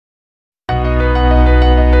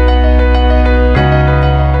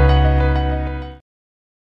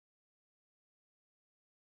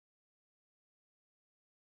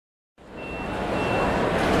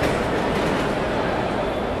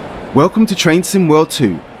Welcome to Train Sim World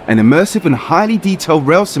 2, an immersive and highly detailed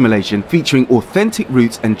rail simulation featuring authentic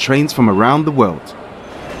routes and trains from around the world.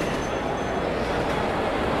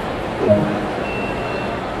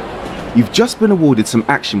 You've just been awarded some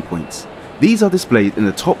action points. These are displayed in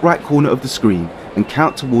the top right corner of the screen and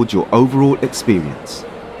count towards your overall experience.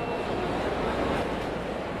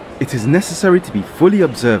 It is necessary to be fully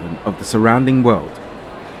observant of the surrounding world.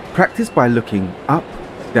 Practice by looking up,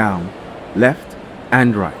 down, left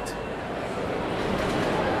and right.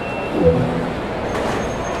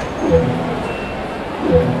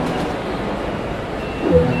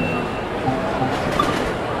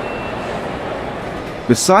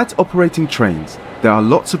 Besides operating trains, there are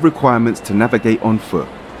lots of requirements to navigate on foot.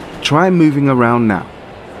 Try moving around now.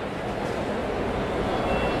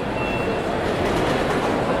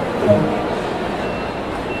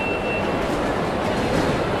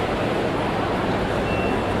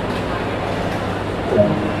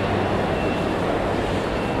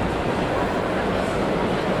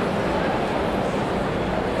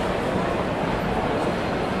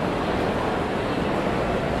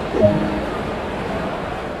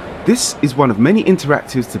 This is one of many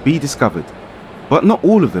interactives to be discovered, but not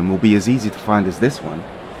all of them will be as easy to find as this one.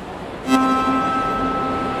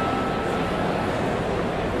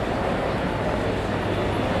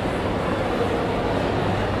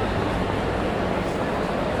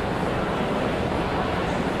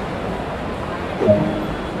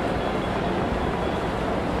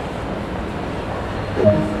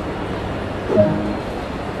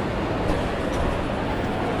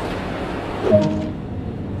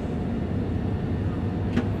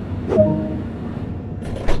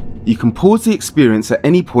 You can pause the experience at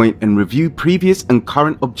any point and review previous and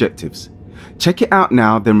current objectives. Check it out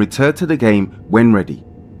now, then return to the game when ready.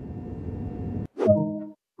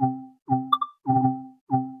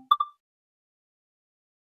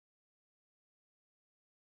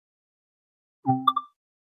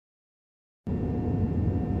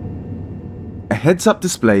 A heads-up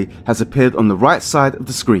display has appeared on the right side of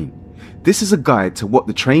the screen. This is a guide to what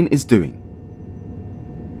the train is doing.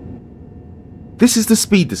 This is the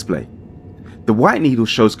speed display. The white needle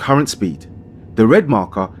shows current speed. The red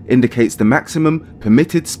marker indicates the maximum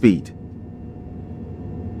permitted speed.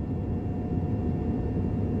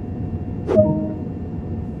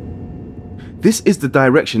 This is the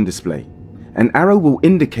direction display. An arrow will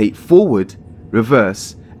indicate forward,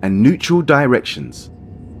 reverse, and neutral directions.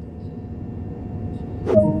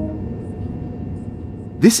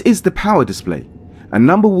 This is the power display. A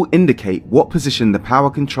number will indicate what position the power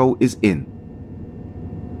control is in.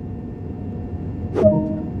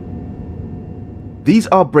 These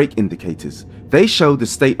are brake indicators. They show the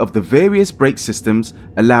state of the various brake systems,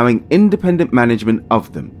 allowing independent management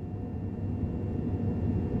of them.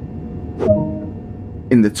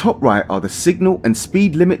 In the top right are the signal and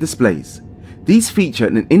speed limit displays. These feature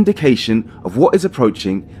an indication of what is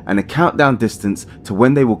approaching and a countdown distance to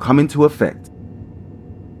when they will come into effect.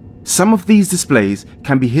 Some of these displays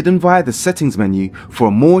can be hidden via the settings menu for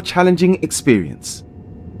a more challenging experience.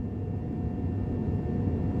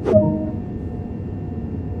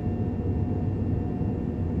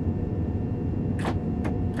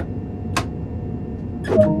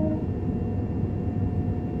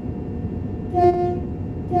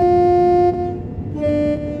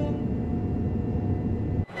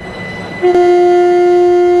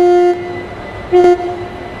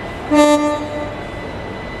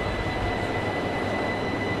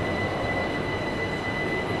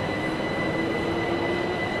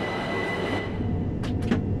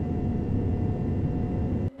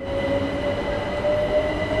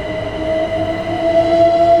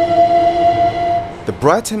 The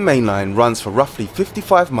Brighton Main Line runs for roughly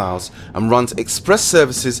 55 miles and runs express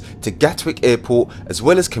services to Gatwick Airport as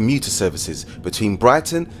well as commuter services between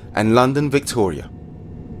Brighton and London Victoria.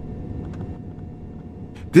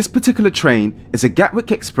 This particular train is a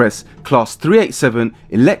Gatwick Express Class 387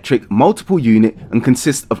 electric multiple unit and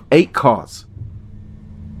consists of 8 cars.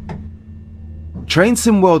 Train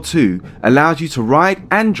Sim World 2 allows you to ride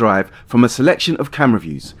and drive from a selection of camera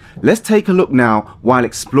views. Let's take a look now while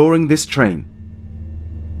exploring this train.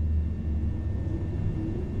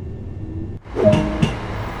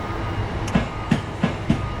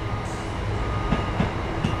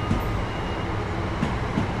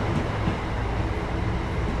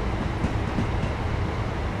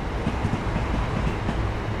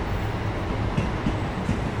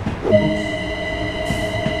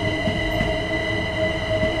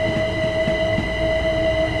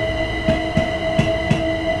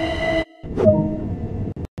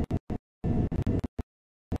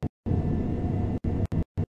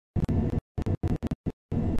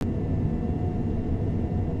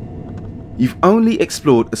 You've only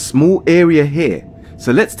explored a small area here,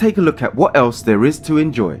 so let's take a look at what else there is to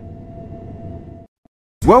enjoy.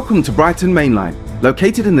 Welcome to Brighton Main Line,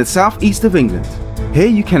 located in the southeast of England. Here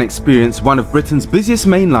you can experience one of Britain's busiest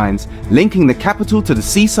main lines, linking the capital to the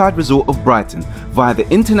seaside resort of Brighton via the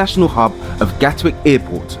international hub of Gatwick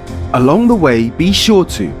Airport. Along the way, be sure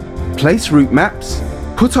to place route maps,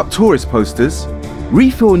 put up tourist posters,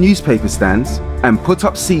 refill newspaper stands, and put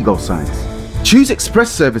up seagull signs. Choose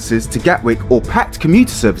express services to Gatwick or packed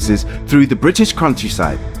commuter services through the British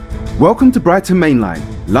countryside. Welcome to Brighton Main Line,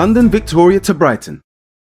 London Victoria to Brighton.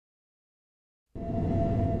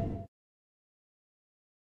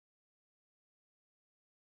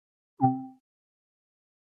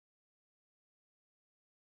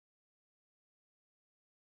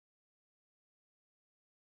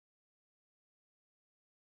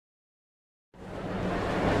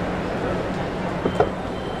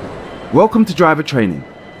 Welcome to driver training.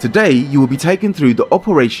 Today you will be taken through the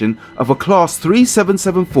operation of a Class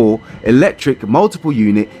 3774 electric multiple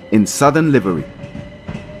unit in Southern livery.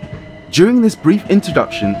 During this brief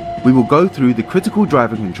introduction, we will go through the critical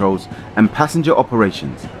driving controls and passenger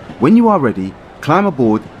operations. When you are ready, climb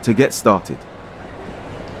aboard to get started.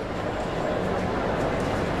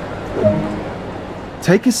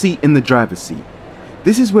 Take a seat in the driver's seat.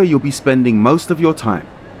 This is where you'll be spending most of your time.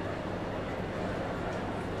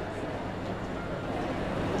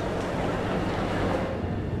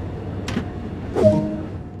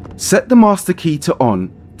 Set the master key to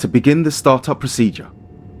on to begin the startup procedure.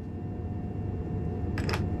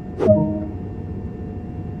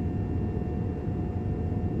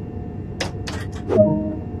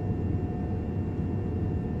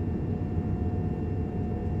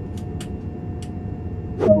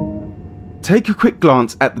 Take a quick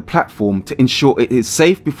glance at the platform to ensure it is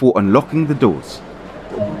safe before unlocking the doors.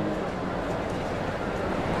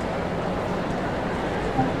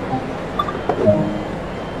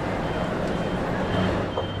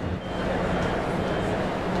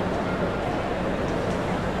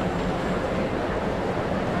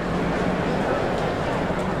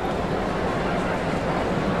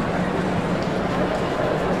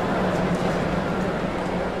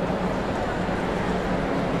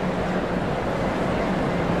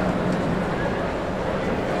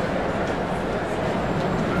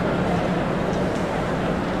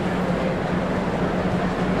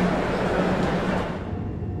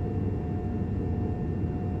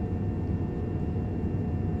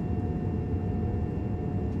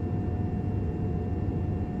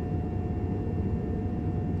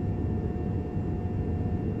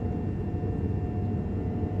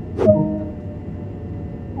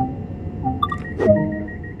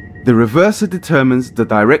 The reverser determines the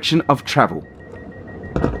direction of travel.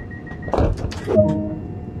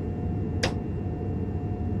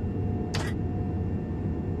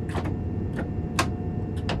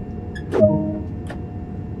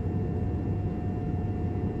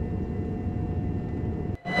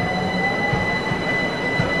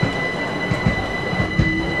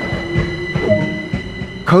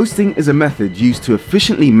 Coasting is a method used to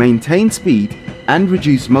efficiently maintain speed and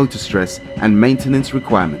reduce motor stress and maintenance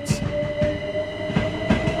requirements.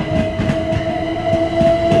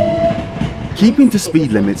 Keeping to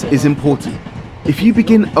speed limits is important. If you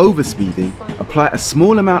begin overspeeding, apply a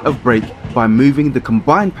small amount of brake by moving the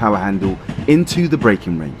combined power handle into the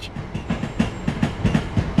braking range.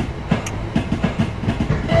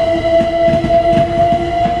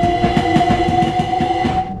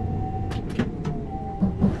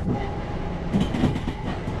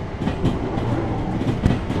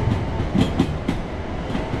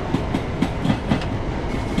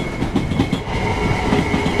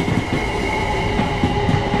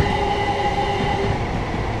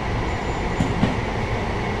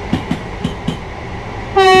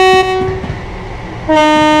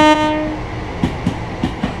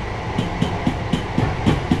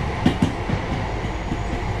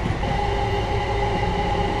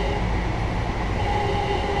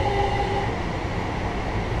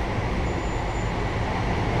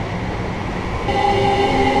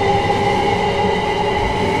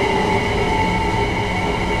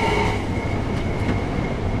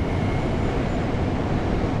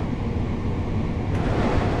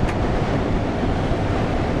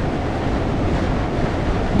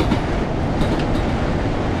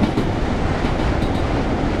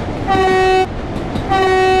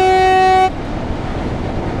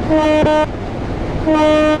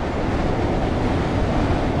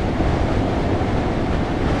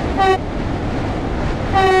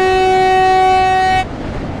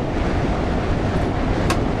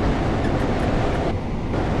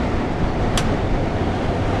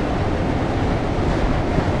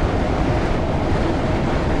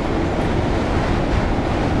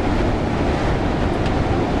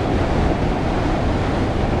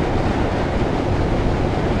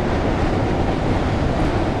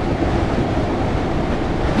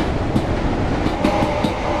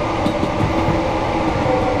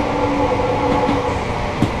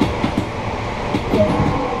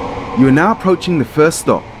 You are now approaching the first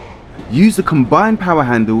stop. Use the combined power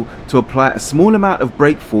handle to apply a small amount of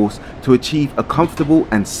brake force to achieve a comfortable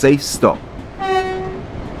and safe stop.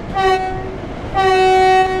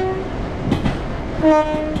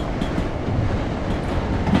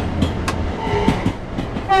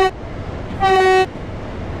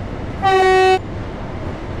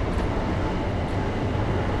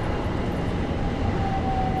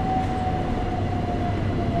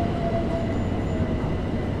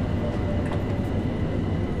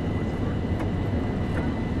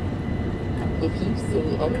 If you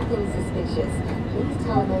see anything suspicious, please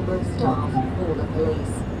tell a member of staff or the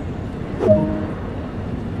police.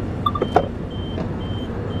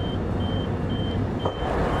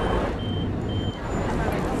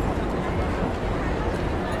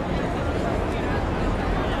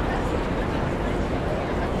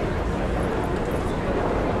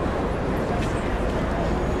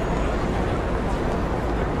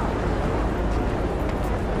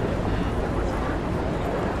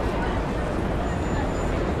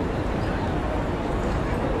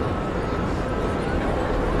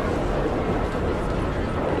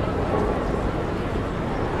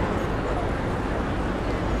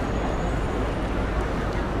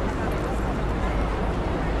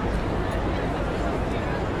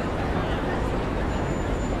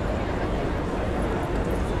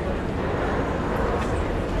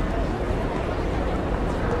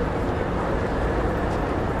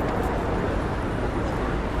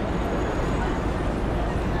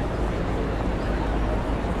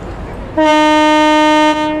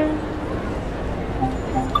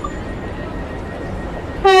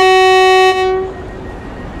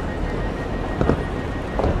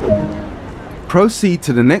 Proceed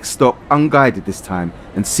to the next stop unguided this time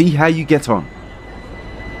and see how you get on.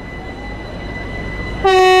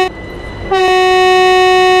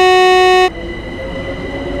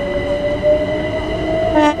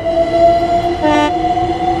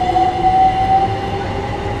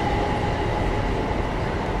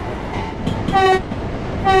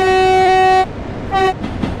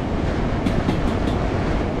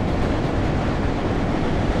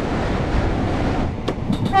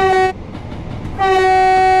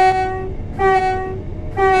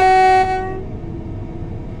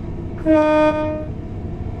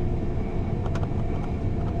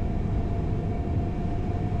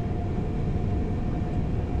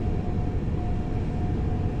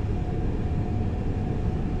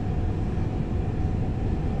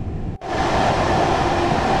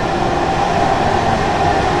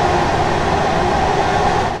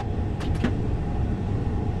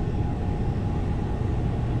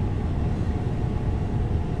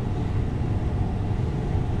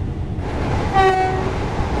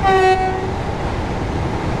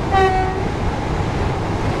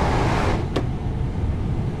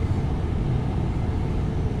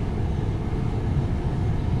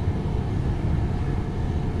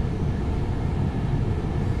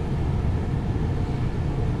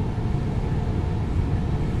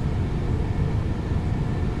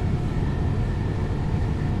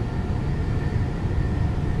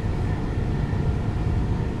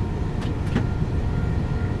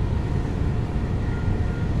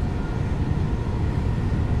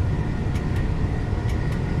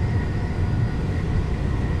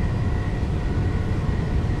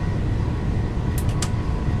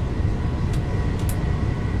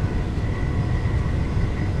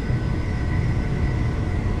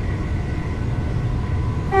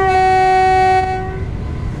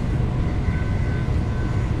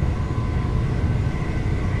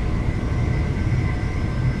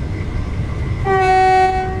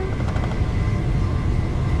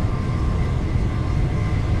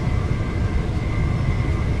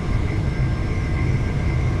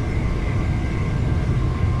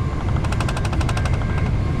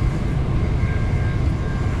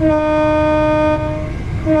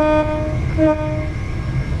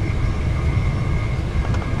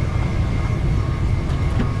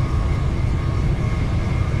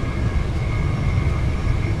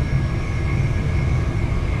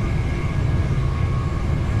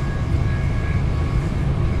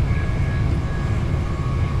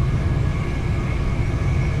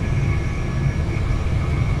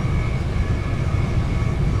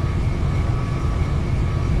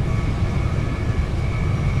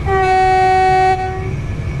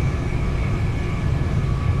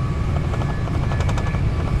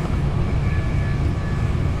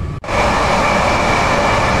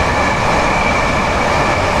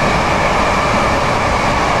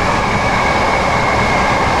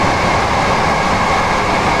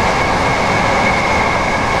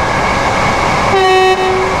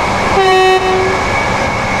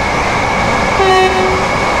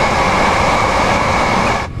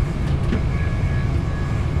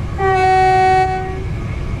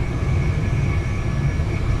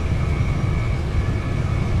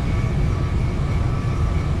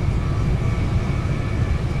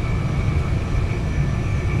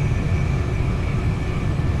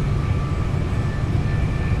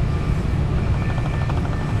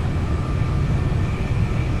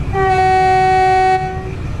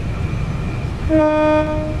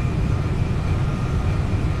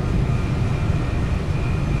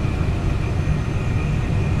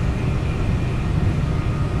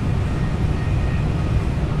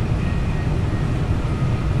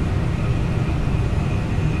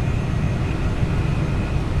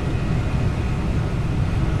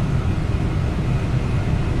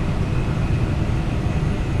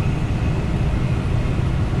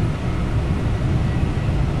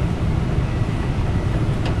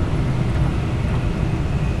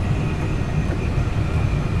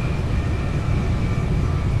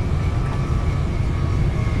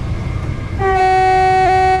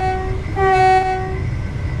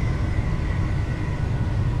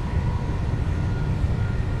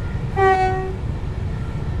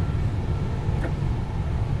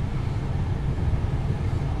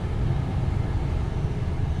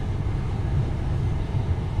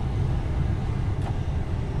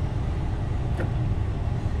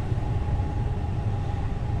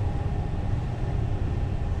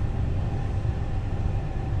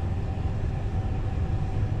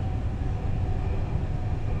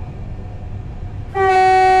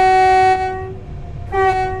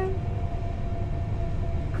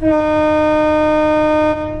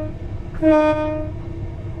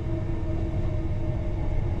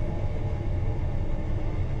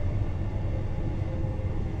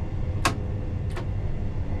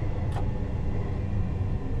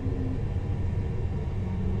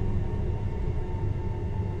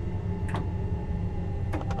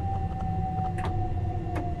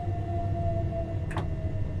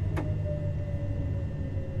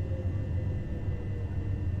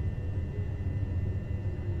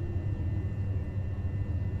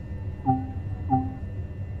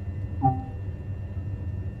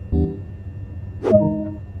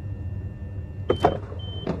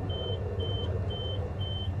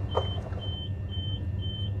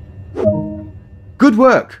 Good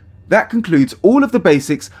work! That concludes all of the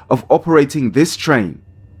basics of operating this train.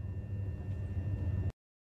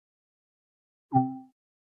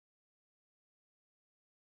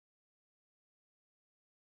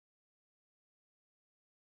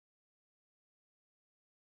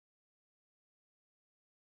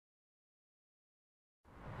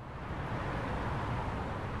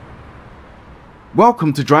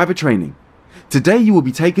 Welcome to driver training. Today you will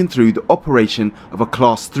be taken through the operation of a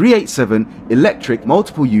Class 387 electric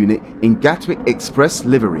multiple unit in Gatwick Express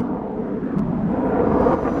livery.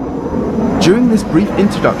 During this brief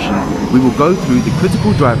introduction, we will go through the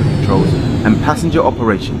critical driver controls and passenger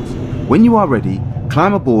operations. When you are ready,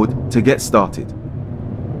 climb aboard to get started.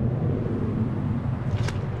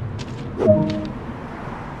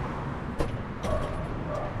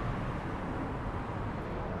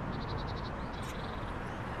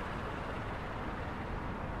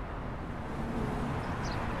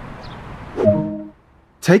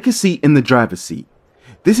 Take a seat in the driver's seat.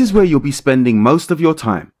 This is where you'll be spending most of your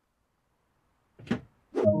time.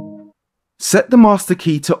 Set the master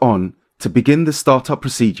key to on to begin the startup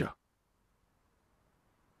procedure.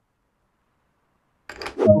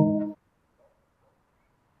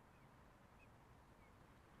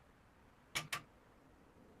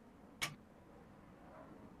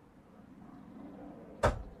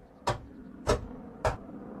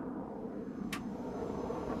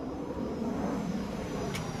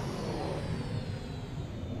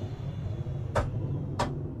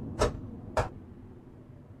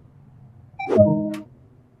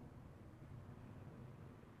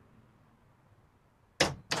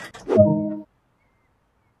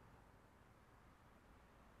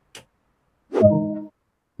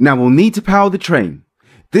 Now we'll need to power the train.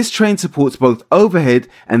 This train supports both overhead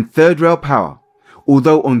and third rail power,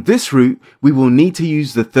 although on this route we will need to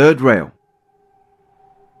use the third rail.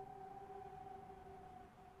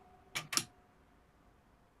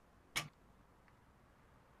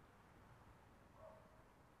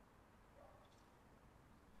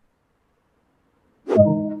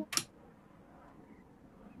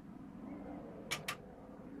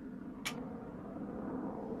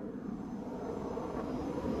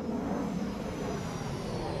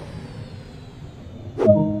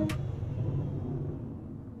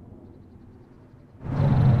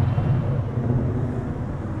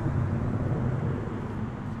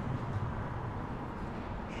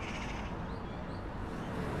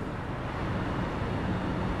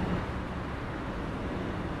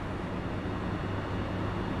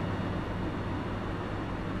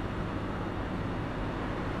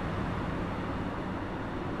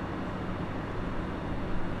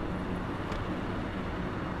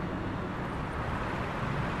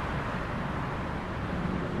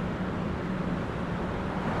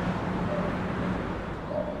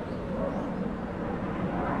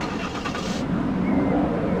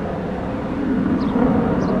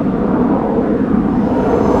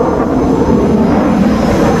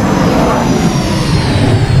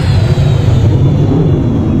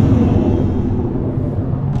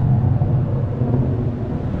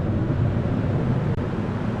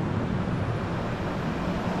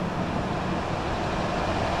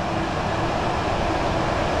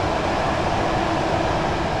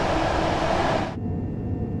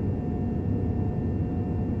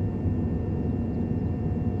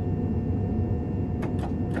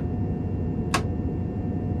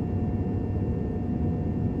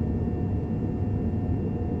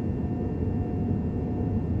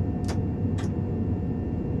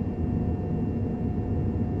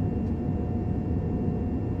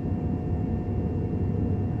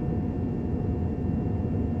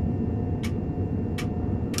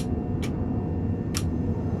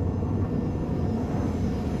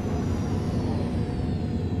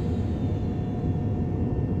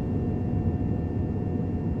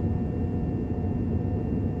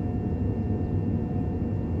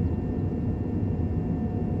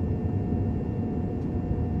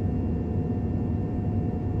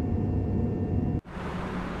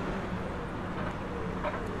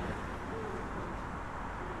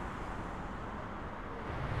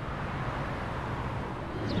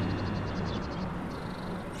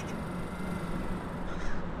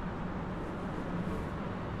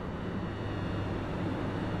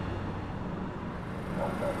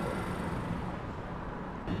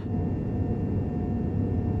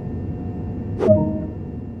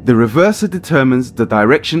 The reverser determines the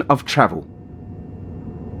direction of travel.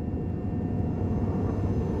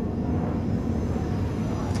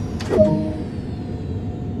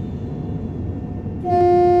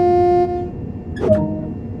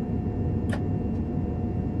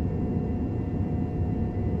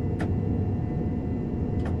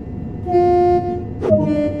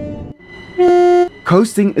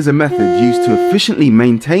 Coasting is a method used to efficiently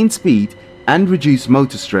maintain speed and reduce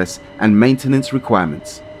motor stress and maintenance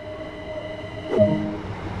requirements.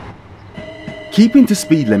 Keeping to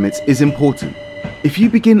speed limits is important. If you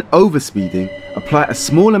begin overspeeding, apply a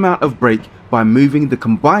small amount of brake by moving the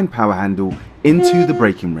combined power handle into the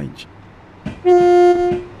braking range.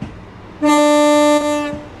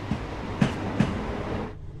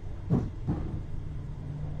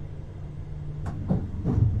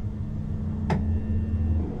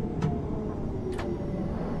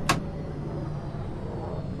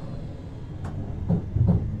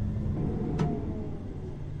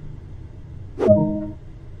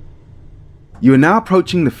 You are now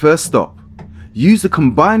approaching the first stop. Use the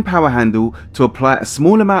combined power handle to apply a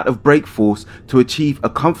small amount of brake force to achieve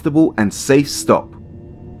a comfortable and safe stop.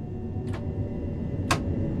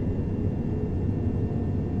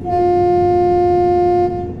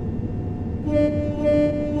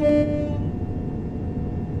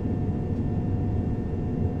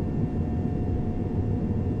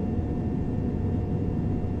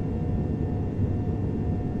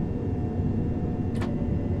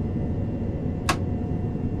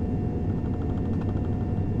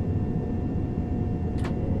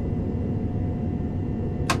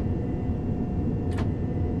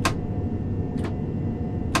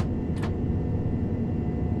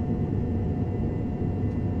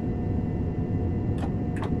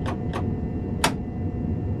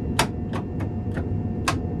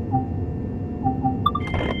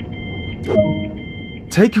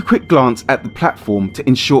 Take a quick glance at the platform to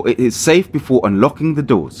ensure it is safe before unlocking the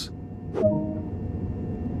doors.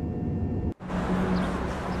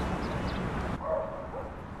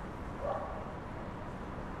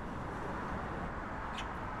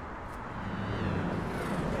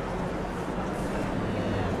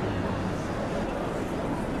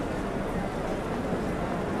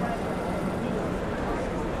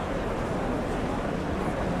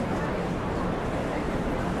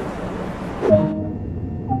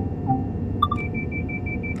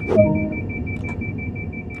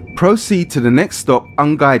 Proceed to the next stop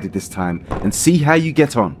unguided this time and see how you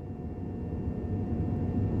get on.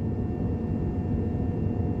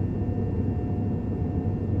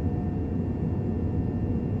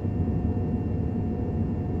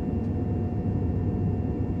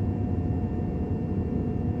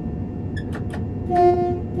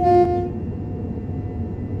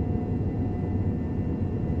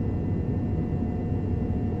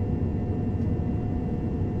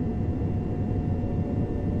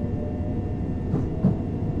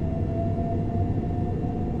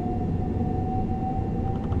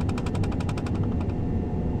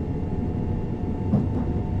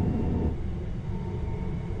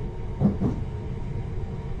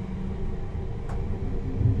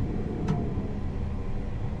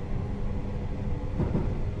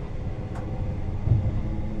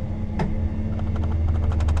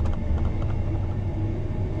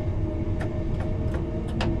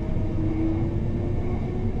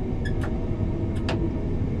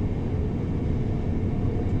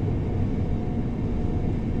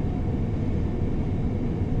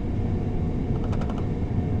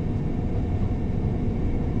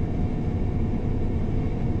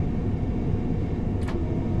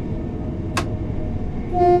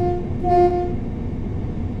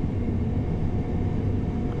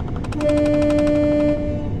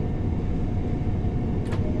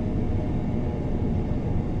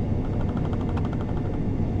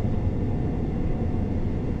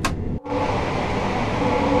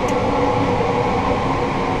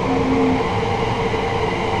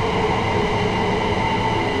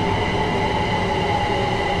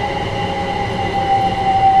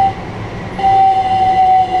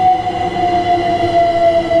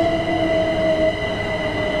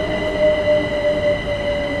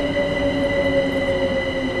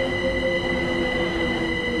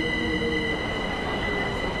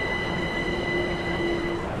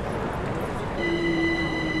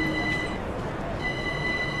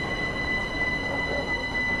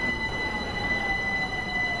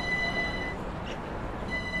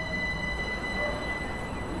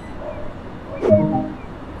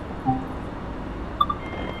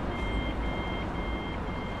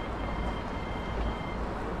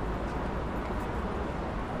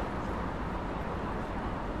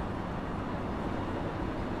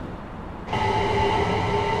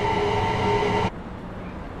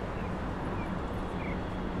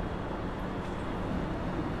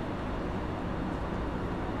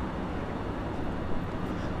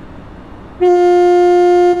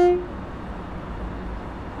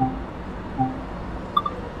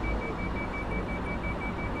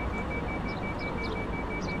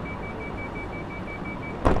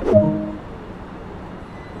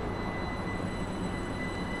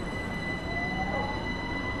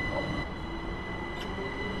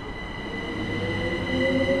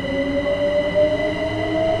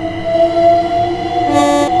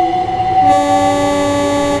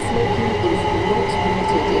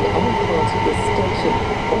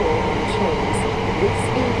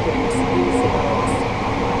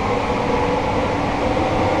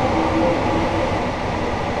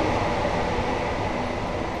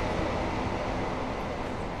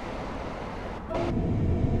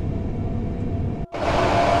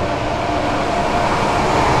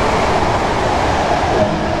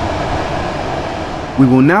 We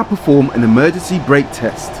will now perform an emergency brake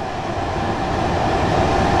test.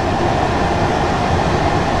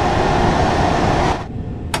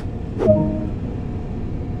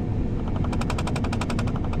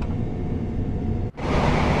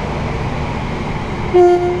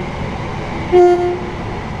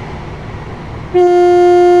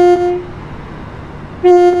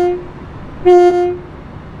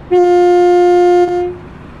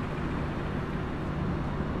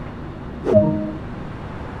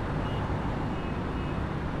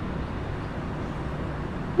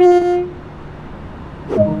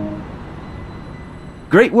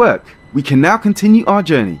 Great work! We can now continue our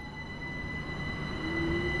journey.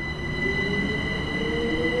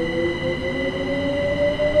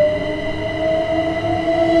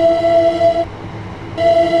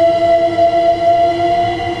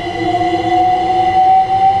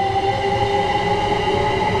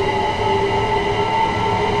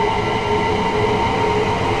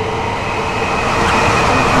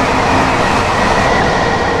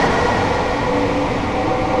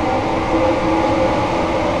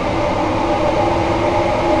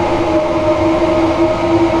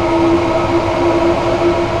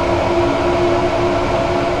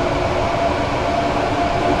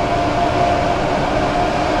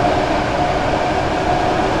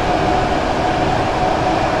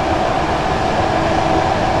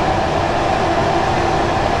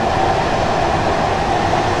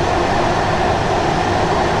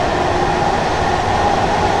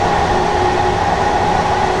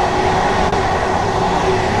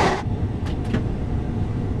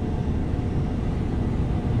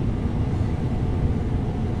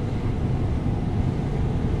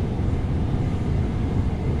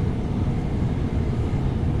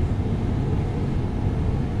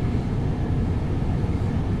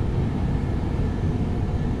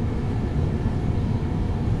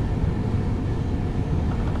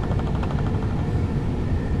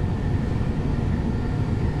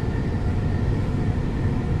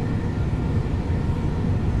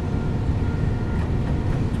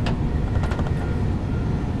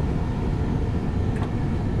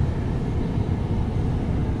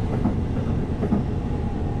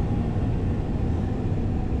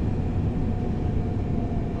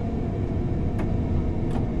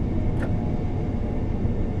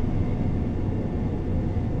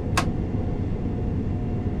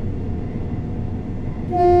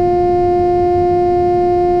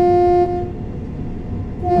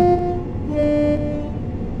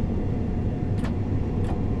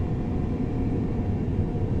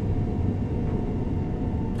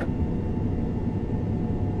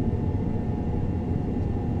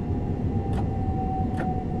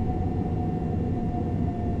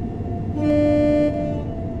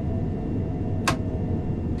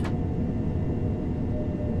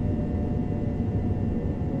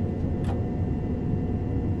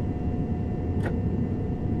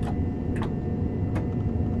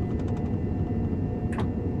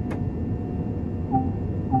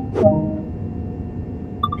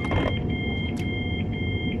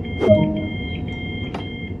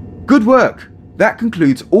 Good work! That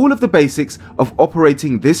concludes all of the basics of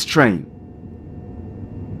operating this train.